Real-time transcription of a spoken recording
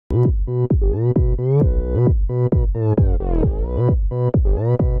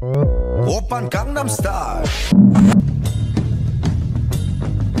Oppan Gangnam Style.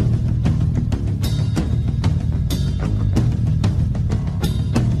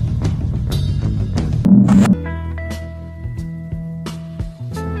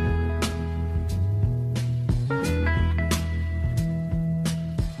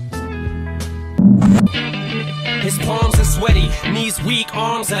 His palms are sweaty, knees weak,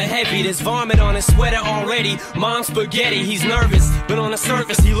 arms are heavy. There's vomit on his sweater already. Mom's spaghetti, he's nervous, but on the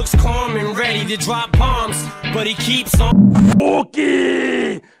surface he looks calm and ready to drop bombs. But he keeps on.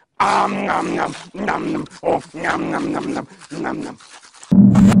 Okay. Nom nom nom. Oh, nom nom nom nom nom.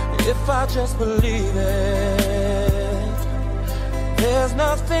 If I just believe it, there's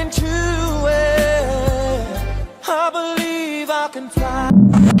nothing to it. I believe I can fly.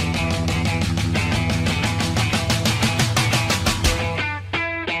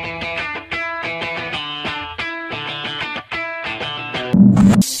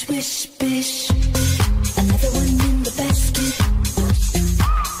 Swish, bish, another one in the basket.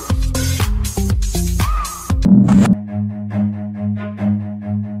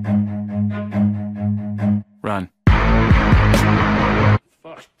 Run.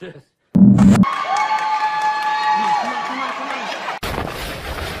 Fuck this.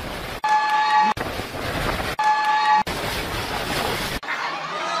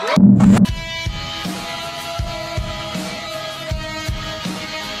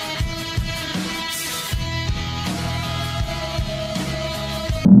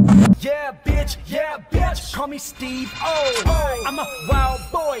 Yeah, bitch, call me Steve. Oh, I'm a wild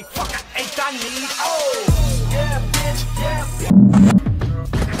boy, fuck, ain't I need. Oh, yeah, bitch.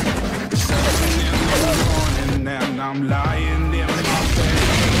 And then I'm lying in my bed.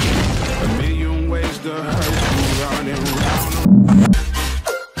 A million ways to hurt you, running round.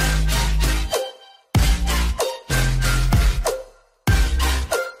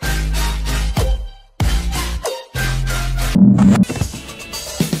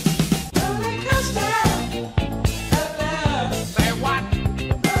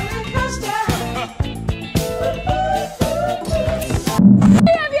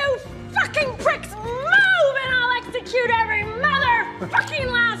 Fucking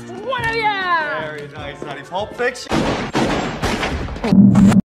last one of you! Very nice, honey. Pulp Fiction.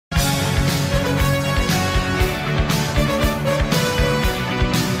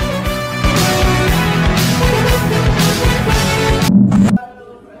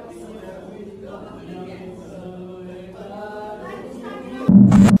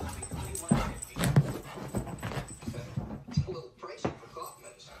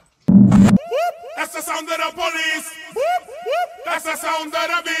 That's the sound of the police. That's the sound of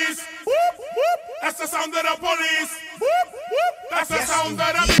the beast. That's the sound of the police. That's the sound of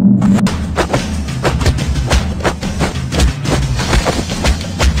the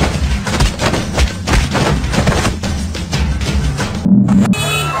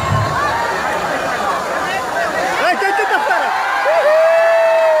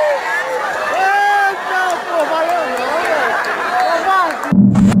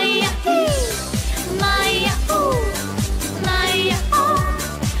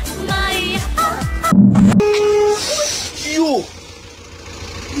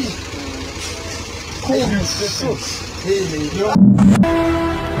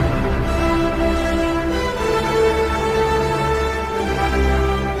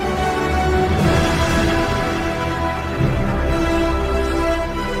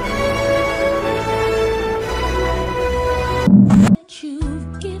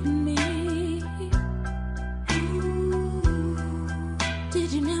You've given me.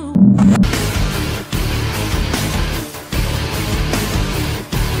 Did you know?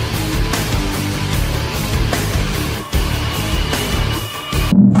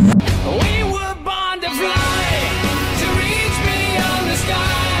 We were born to fly, to reach beyond the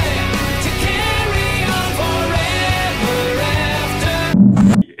sky, to carry on forever after.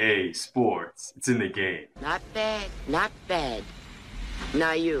 EA Sports. It's in the game. Not bad, not bad.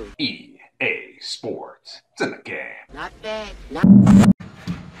 Now you. EA Sports. It's in the game. Not bad, not.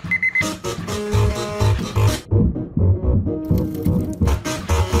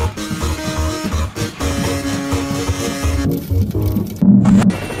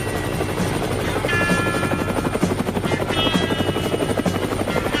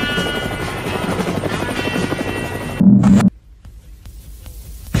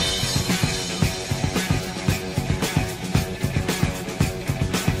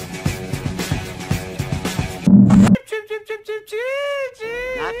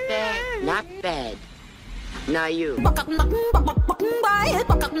 Not bad, not bad. Now you.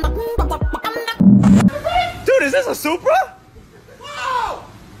 Dude, is this a Supra? Whoa!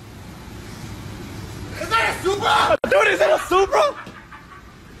 Is that a Supra? Dude, is it a Supra?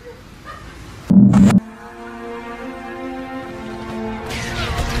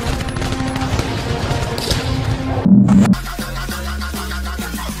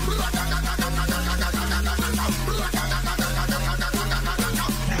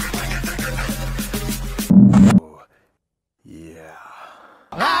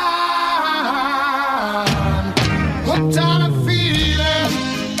 Hooked on a feeling.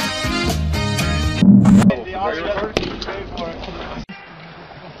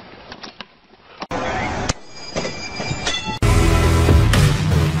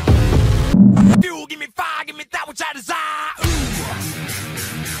 Fuel, give me fire, give me that which I desire.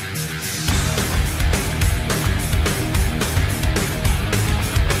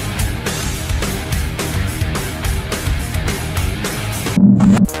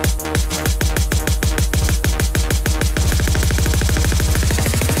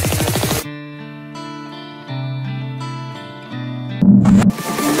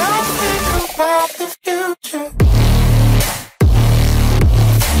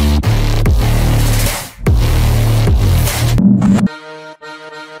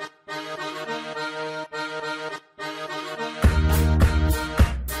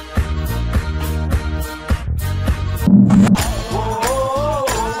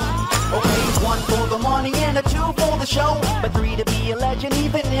 And a 2 for the show, but 3 to be a legend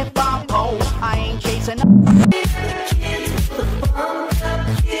even if I'm poor. I ain't chasing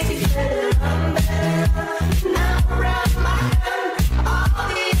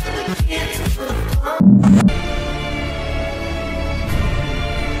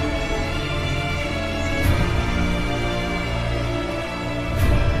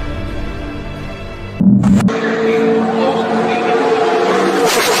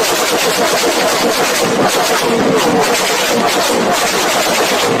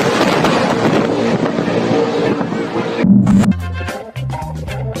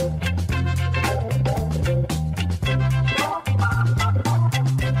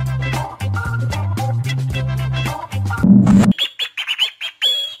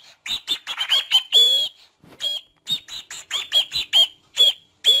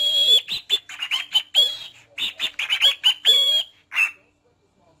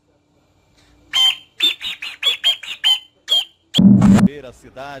ver a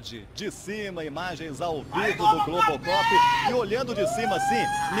cidade de cima, imagens ao vivo do Globocop e olhando de cima assim,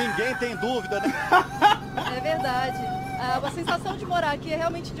 ninguém tem dúvida, né? É verdade. A sensação de morar aqui é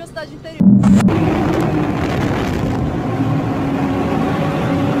realmente de uma cidade interior.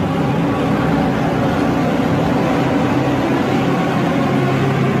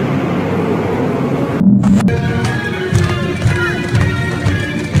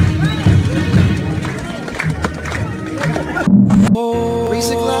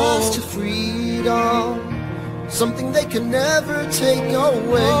 Raise a glass to freedom, something they can never take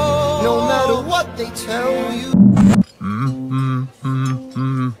away, no matter what they tell you.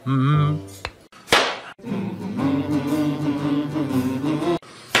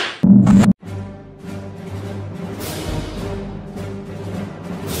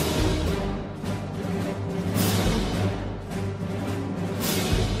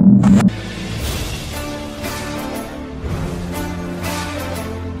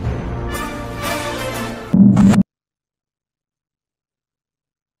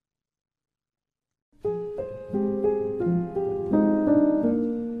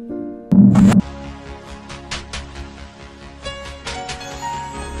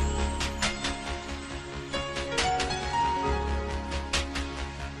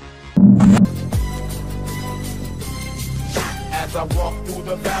 As I walk through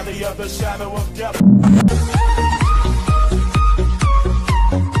the valley of the shadow of death.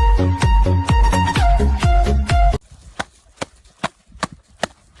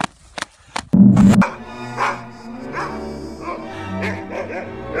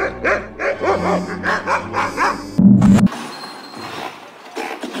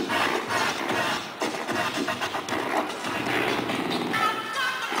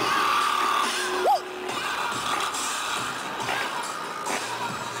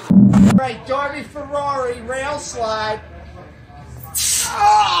 Right, Darby Ferrari, rail slide.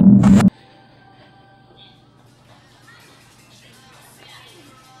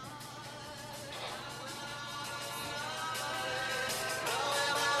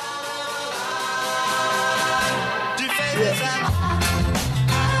 Yeah.